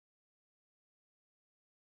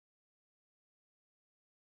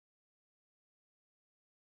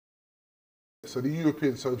So the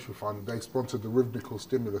European Social Fund, they sponsored the Rhythmical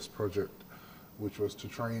Stimulus Project, which was to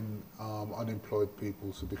train unemployed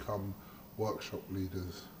people to become workshop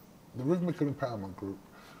leaders. The Rhythmical Empowerment Group,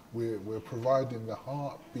 we're providing the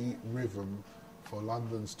heartbeat rhythm for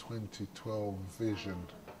London's 2012 vision.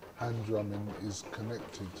 Hand drumming is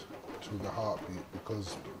connected to the heartbeat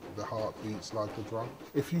because the heart beats like a drum.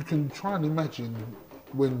 If you can try and imagine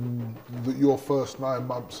when your first 9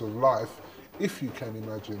 months of life, if you can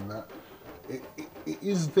imagine that, it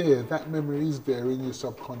is there, that memory is there in your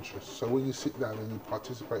subconscious. So when you sit down and you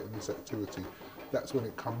participate in this activity, that's when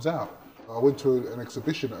it comes out. I went to an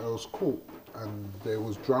exhibition at Earl's Court and there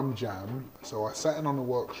was drum jam. So I sat in on a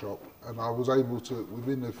workshop and I was able to,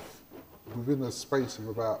 within a space of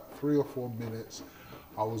about 3 or 4 minutes,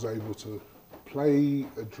 I was able to play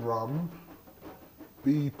a drum,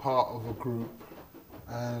 be part of a group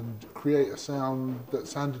and create a sound that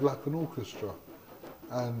sounded like an orchestra.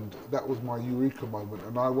 And that was my eureka moment,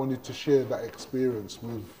 and I wanted to share that experience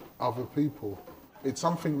with other people. It's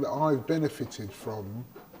something that I've benefited from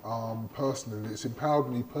personally. It's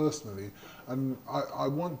empowered me personally, and I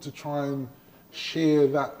want to try and share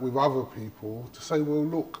that with other people to say, well,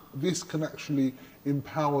 look, this can actually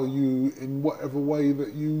empower you in whatever way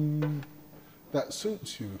that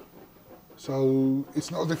suits you. So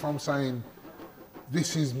it's not as if I'm saying,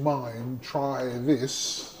 this is mine, try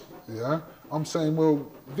this, yeah? I'm saying,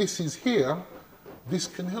 well, this is here, this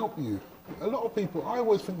can help you. A lot of people, I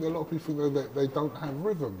always think that a lot of people think that they don't have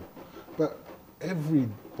rhythm, but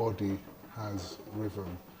everybody has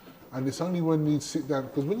rhythm. And it's only when you sit down,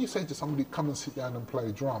 because when you say to somebody, come and sit down and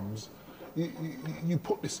play drums, you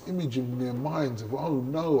put this image in their minds of, oh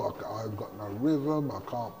no, I've got no rhythm, I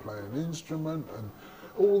can't play an instrument, and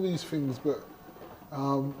all these things. But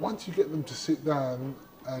once you get them to sit down,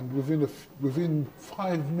 and within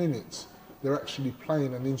 5 minutes, they're actually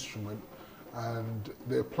playing an instrument and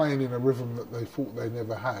they're playing in a rhythm that they thought they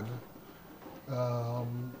never had.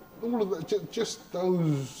 All of that, just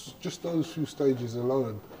those few stages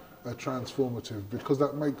alone are transformative, because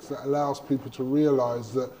that allows people to realise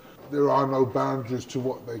that there are no boundaries to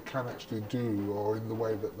what they can actually do or in the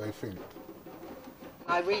way that they think.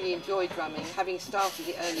 I really enjoy drumming, having started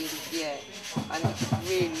it earlier this year, and it's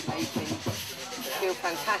really made me feel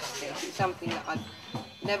fantastic. It's something that I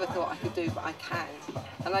never thought I could do, but I can.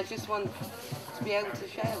 And I just want to be able to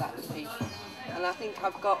share that with people. And I think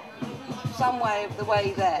I've got some way of the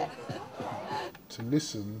way there. To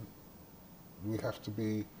listen, we have to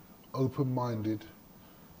be open-minded,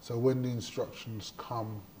 so when the instructions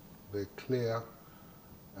come, they're clear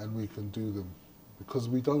and we can do them. Because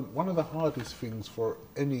one of the hardest things for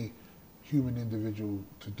any human individual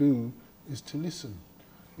to do is to listen.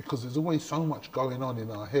 Because there's always so much going on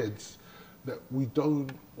in our heads that we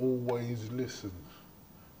don't always listen.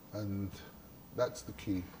 And that's the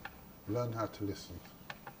key. Learn how to listen.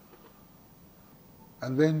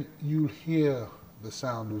 And then you'll hear the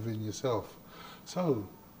sound within yourself. So,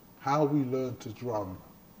 how we learn to drum,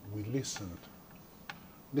 we listened.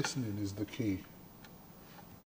 Listening is the key.